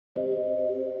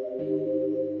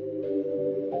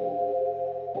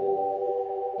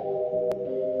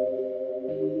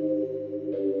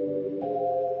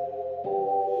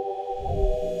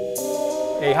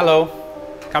Hey, hello.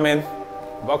 Come in.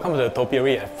 Welcome to the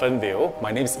Topiary at Fernvale.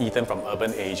 My name is Ethan from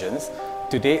Urban Agents.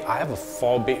 Today, I have a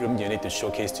 4-bedroom unit to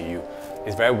showcase to you.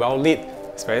 It's very well lit,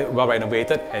 it's very well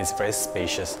renovated, and it's very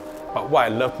spacious. But what I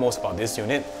love most about this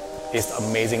unit is the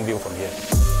amazing view from here.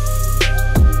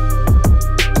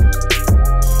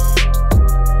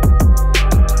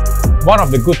 One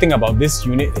of the good things about this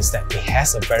unit is that it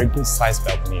has a very good sized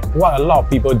balcony. What a lot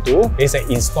of people do is they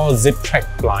install zip track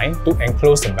blind to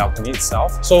enclose the balcony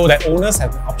itself, so that owners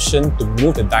have the option to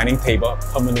move the dining table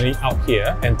permanently out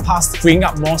here and thus freeing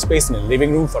up more space in the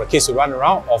living room for the kids to run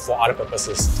around or for other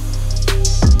purposes.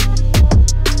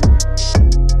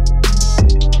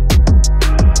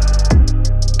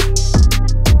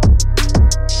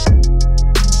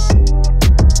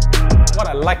 What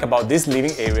I like about this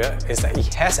living area is that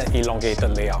it has an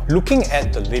elongated layout. Looking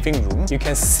at the living room, you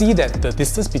can see that the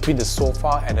distance between the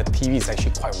sofa and the TV is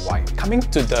actually quite wide. Coming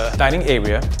to the dining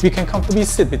area, we can comfortably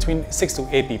sit between 6 to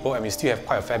 8 people and we still have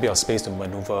quite a fair bit of space to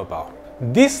maneuver about.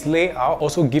 This layout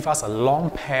also gives us a long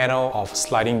panel of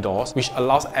sliding doors which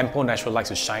allows ample natural light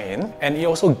to shine in, and it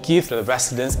also gives the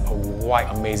residents a wide,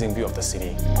 amazing view of the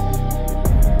city.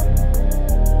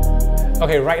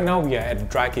 Okay, right now we are at the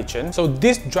dry kitchen. So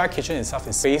this dry kitchen itself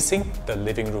is facing the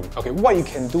living room. Okay, what you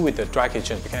can do with the dry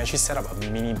kitchen, you can actually set up a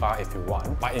mini bar if you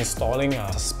want by installing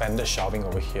a suspended shelving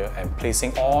over here and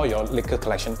placing all your liquor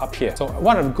collection up here. So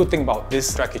one of the good things about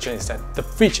this dry kitchen is that the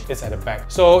fridge is at the back.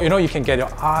 So you can get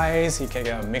your ice, you can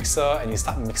get a mixer, and you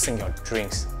start mixing your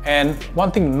drinks. And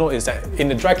one thing to note is that in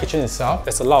the dry kitchen itself,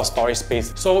 there's a lot of storage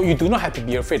space. So you do not have to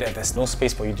be afraid that there's no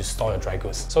space for you to store your dry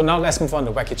goods. So now let's move on to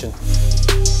the wet kitchen.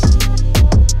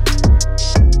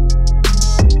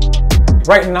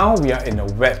 Right now, we are in a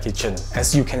wet kitchen.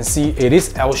 As you can see, it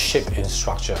is L-shaped in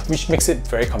structure, which makes it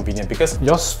very convenient because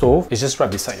your stove is just right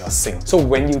beside your sink. So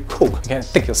when you cook, you can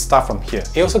take your stuff from here.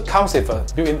 It also comes with a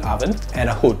built-in oven and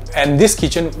a hood. And this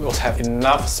kitchen will have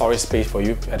enough storage space for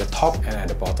you at the top and at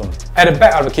the bottom. At the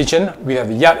back of the kitchen, we have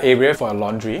a yard area for a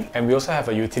laundry, and we also have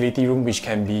a utility room which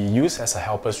can be used as a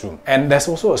helper's room. And there's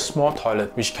also a small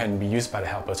toilet which can be used by the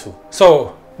helper too.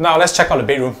 So now let's check out the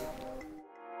bedroom.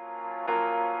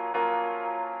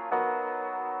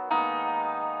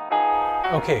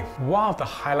 Okay, one of the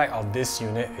highlights of this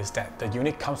unit is that the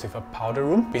unit comes with a powder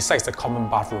room besides the common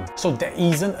bathroom, so there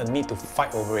isn't a need to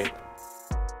fight over it.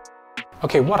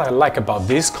 Okay, what I like about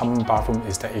this common bathroom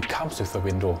is that it comes with a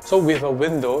window. So with a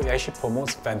window, it actually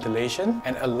promotes ventilation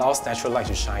and allows natural light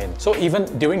to shine in. So even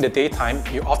during the daytime,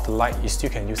 you off the light, you still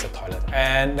can use the toilet.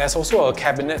 And there's also a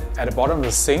cabinet at the bottom of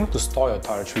the sink to store your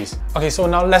toiletries. Okay, so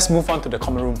now let's move on to the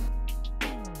common room.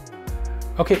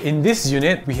 Okay, in this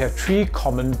unit, we have 3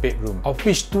 common bedrooms, of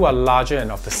which 2 are larger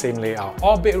and of the same layout.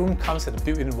 All bedroom comes with a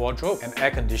built-in wardrobe and air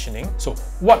conditioning. So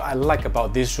what I like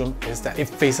about this room is that it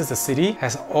faces the city,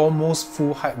 has almost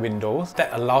full height windows that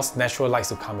allows natural lights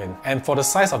to come in. And for the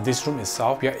size of this room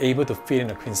itself, we are able to fit in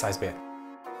a queen size bed.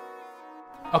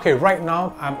 Okay, right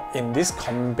now I'm in this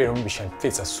common bedroom which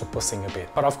fits a super single bed.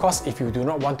 But of course, if you do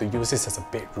not want to use this as a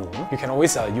bedroom, you can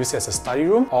always use it as a study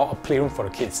room or a playroom for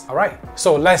the kids. Alright,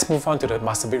 so let's move on to the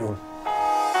master bedroom.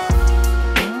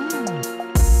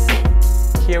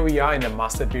 Here we are in the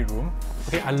master bedroom.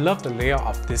 Okay, I love the layout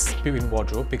of this built-in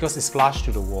wardrobe because it's flush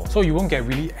to the wall, so you won't get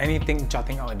really anything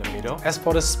jutting out in the middle. As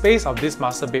for the space of this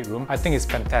master bedroom, I think it's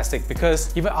fantastic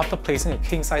because even after placing a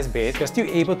king-size bed, you're still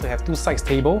able to have 2 side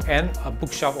tables and a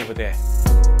bookshelf over there.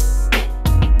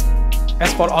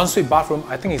 As for the ensuite bathroom,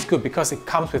 I think it's good because it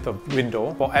comes with a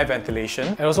window for air ventilation.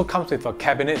 It also comes with a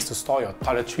cabinets to store your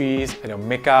toiletries and your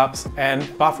makeups, and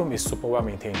the bathroom is super well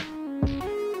maintained.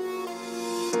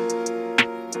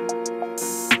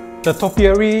 The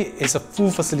Topiary is a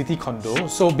full facility condo,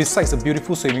 so besides a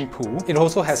beautiful swimming pool, it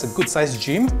also has a good sized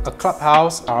gym, a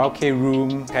clubhouse, karaoke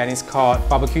room, tennis court,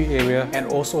 barbecue area, and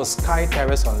also a sky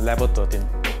terrace on level 13.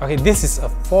 Okay, this is a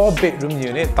 4-bedroom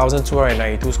unit,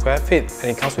 1,292 square feet,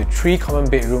 and it comes with 3 common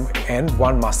bedrooms and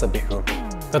 1 master bedroom.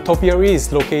 The Topiary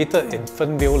is located in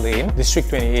Fernvale Lane, District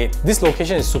 28. This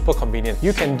location is super convenient.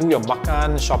 You can do your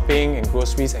makan, shopping and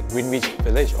groceries at Greenwich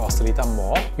Village or Seletar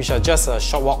Mall, which are just a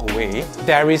short walk away.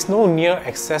 There is no near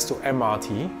access to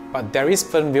MRT, but there is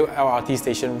Fernvale LRT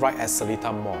station right at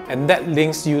Seletar Mall, and that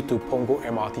links you to Punggol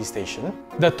MRT station.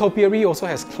 The Topiary also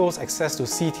has close access to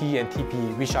CT and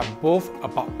TP, which are both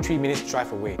about 3 minutes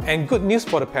drive away. And good news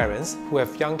for the parents who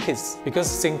have young kids, because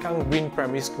Sengkang Green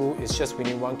Primary School is just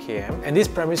within 1 km, and this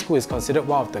primary school is considered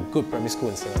one of the good primary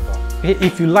schools in Singapore. Okay,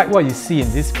 if you like what you see in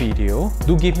this video,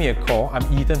 do give me a call. I'm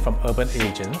Ethan from Urban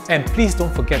Agents, and please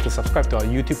don't forget to subscribe to our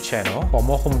YouTube channel for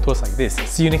more home tours like this.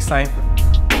 See you next time.